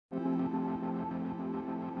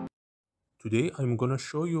Today I'm gonna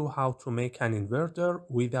show you how to make an inverter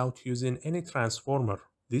without using any transformer.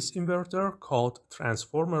 This inverter called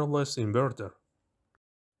Transformerless Inverter.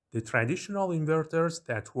 The traditional inverters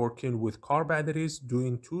that working with car batteries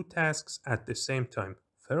doing two tasks at the same time.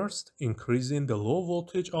 First, increasing the low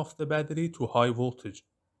voltage of the battery to high voltage.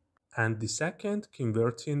 And the second,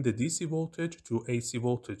 converting the DC voltage to AC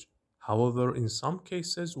voltage. However, in some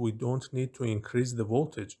cases, we don't need to increase the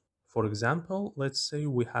voltage. For example, let's say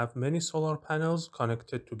we have many solar panels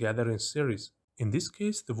connected together in series. In this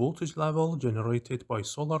case, the voltage level generated by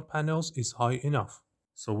solar panels is high enough,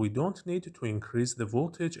 so we don't need to increase the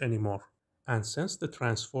voltage anymore. And since the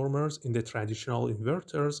transformers in the traditional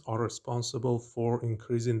inverters are responsible for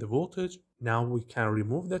increasing the voltage, now we can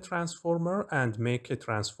remove the transformer and make a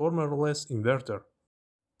transformerless inverter.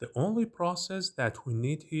 The only process that we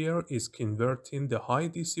need here is converting the high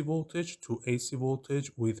DC voltage to AC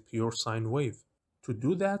voltage with pure sine wave. To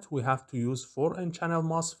do that, we have to use 4 N-channel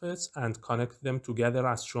MOSFETs and connect them together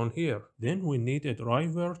as shown here. Then we need a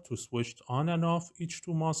driver to switch on and off each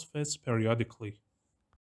two MOSFETs periodically.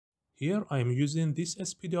 Here I am using this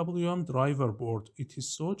SPWM driver board. It is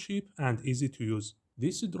so cheap and easy to use.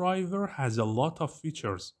 This driver has a lot of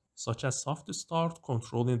features, such as soft start,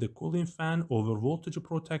 controlling the cooling fan, over voltage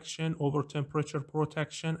protection, over temperature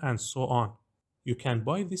protection, and so on. You can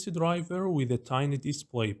buy this driver with a tiny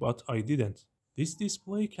display, but I didn't. This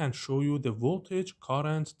display can show you the voltage,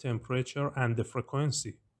 current, temperature, and the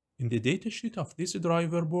frequency. In the datasheet of this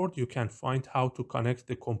driver board, you can find how to connect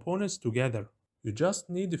the components together. You just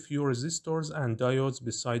need a few resistors and diodes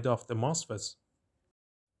beside of the MOSFETs.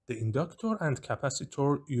 The inductor and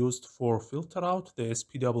capacitor used for filter out the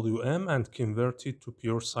SPWM and convert it to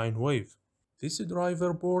pure sine wave. This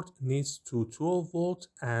driver board needs to 12 volt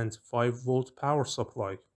and 5 volt power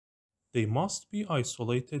supply. They must be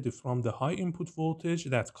isolated from the high input voltage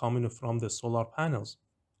that coming from the solar panels.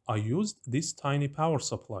 I used this tiny power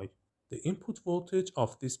supply. The input voltage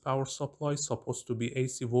of this power supply is supposed to be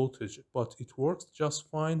AC voltage, but it works just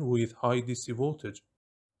fine with high DC voltage.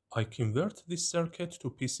 I convert this circuit to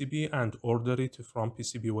PCB and order it from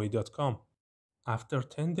PCBWay.com. After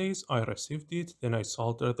 10 days I received it, then I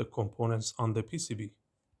soldered the components on the PCB.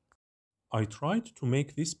 I tried to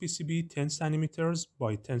make this PCB 10 cm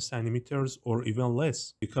by 10 cm or even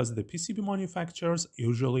less, because the PCB manufacturers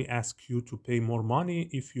usually ask you to pay more money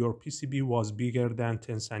if your PCB was bigger than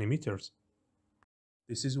 10 cm.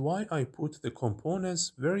 This is why I put the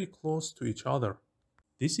components very close to each other.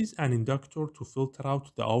 This is an inductor to filter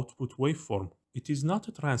out the output waveform. It is not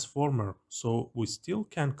a transformer, so we still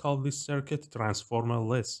can call this circuit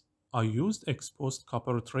transformerless. I used exposed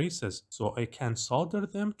copper traces, so I can solder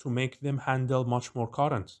them to make them handle much more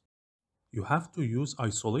current. You have to use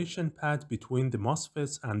isolation pad between the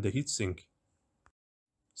MOSFETs and the heatsink.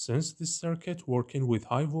 Since this circuit working with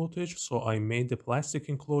high voltage, so I made a plastic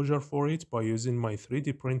enclosure for it by using my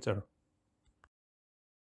 3D printer.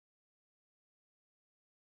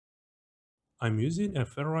 I'm using a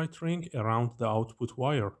ferrite ring around the output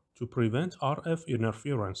wire to prevent RF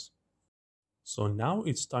interference. So now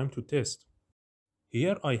it's time to test.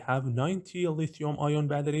 Here I have 90 lithium-ion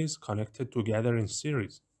batteries connected together in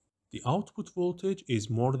series. The output voltage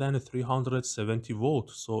is more than 370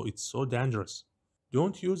 volts, so it's so dangerous.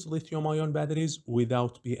 Don't use lithium-ion batteries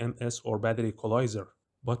without BMS or battery equalizer.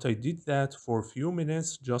 But I did that for a few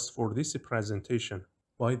minutes just for this presentation.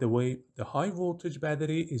 By the way, the high voltage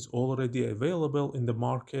battery is already available in the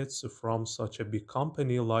markets from such a big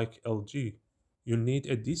company like LG. You need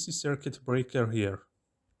a DC circuit breaker here.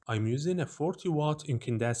 I'm using a 40 watt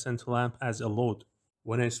incandescent lamp as a load.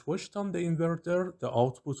 When I switched on the inverter, the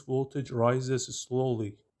output voltage rises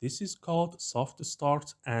slowly. This is called soft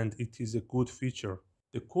start and it is a good feature.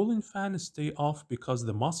 The cooling fan stays off because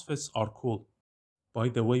the MOSFETs are cool. By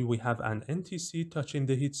the way, we have an NTC touching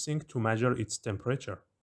the heatsink to measure its temperature.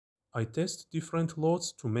 I test different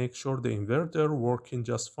loads to make sure the inverter working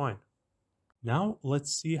just fine. Now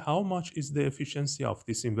let's see how much is the efficiency of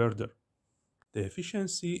this inverter. The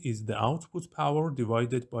efficiency is the output power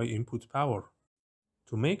divided by input power.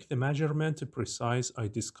 To make the measurement precise, I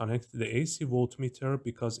disconnect the AC voltmeter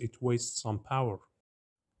because it wastes some power.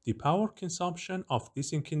 The power consumption of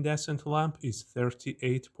this incandescent lamp is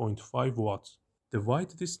 38.5 watts.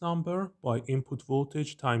 Divide this number by input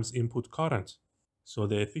voltage times input current. So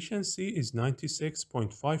the efficiency is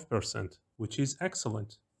 96.5%, which is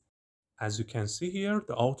excellent. As you can see here,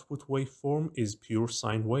 the output waveform is pure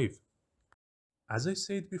sine wave. As I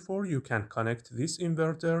said before, you can connect this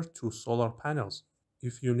inverter to solar panels.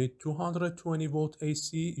 If you need 220 volt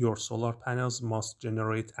AC, your solar panels must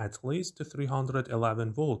generate at least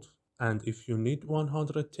 311 volt. And if you need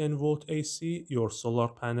 110 volt AC, your solar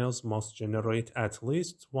panels must generate at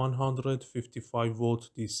least 155 volt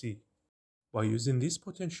DC. By using this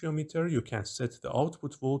potentiometer, you can set the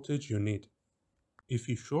output voltage you need. If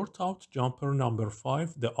you short out jumper number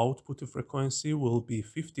 5, the output frequency will be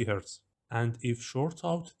 50 Hz. And if short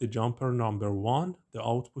out the jumper number 1, the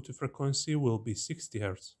output frequency will be 60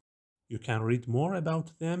 Hz. You can read more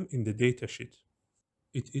about them in the datasheet.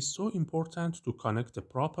 It is so important to connect the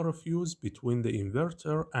proper fuse between the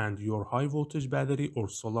inverter and your high voltage battery or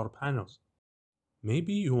solar panels.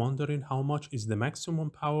 Maybe you're wondering how much is the maximum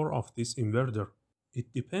power of this inverter.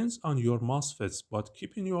 It depends on your MOSFETs, but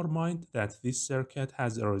keep in your mind that this circuit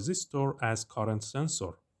has a resistor as current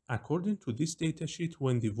sensor. According to this datasheet,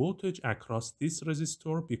 when the voltage across this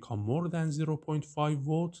resistor becomes more than 0.5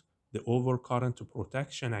 volt, the overcurrent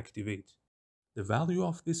protection activates. The value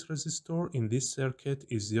of this resistor in this circuit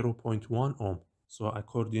is 0.1 ohm. So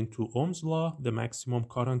according to Ohm's law, the maximum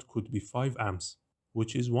current could be 5 amps,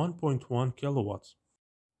 which is 1.1 kilowatts.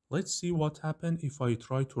 Let's see what happens if I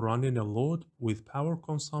try to run in a load with power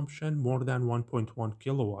consumption more than 1.1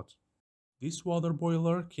 kilowatt. This water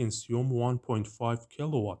boiler consumes 1.5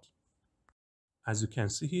 kilowatt. As you can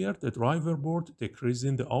see here, the driver board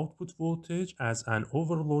decreasing the output voltage as an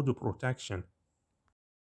overload protection.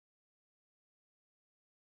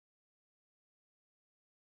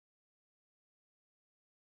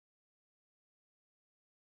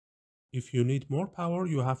 If you need more power,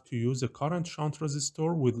 you have to use a current shunt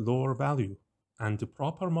resistor with lower value and the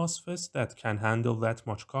proper MOSFETs that can handle that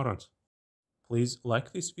much current. Please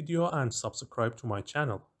like this video and subscribe to my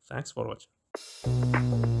channel. Thanks for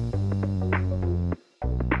watching.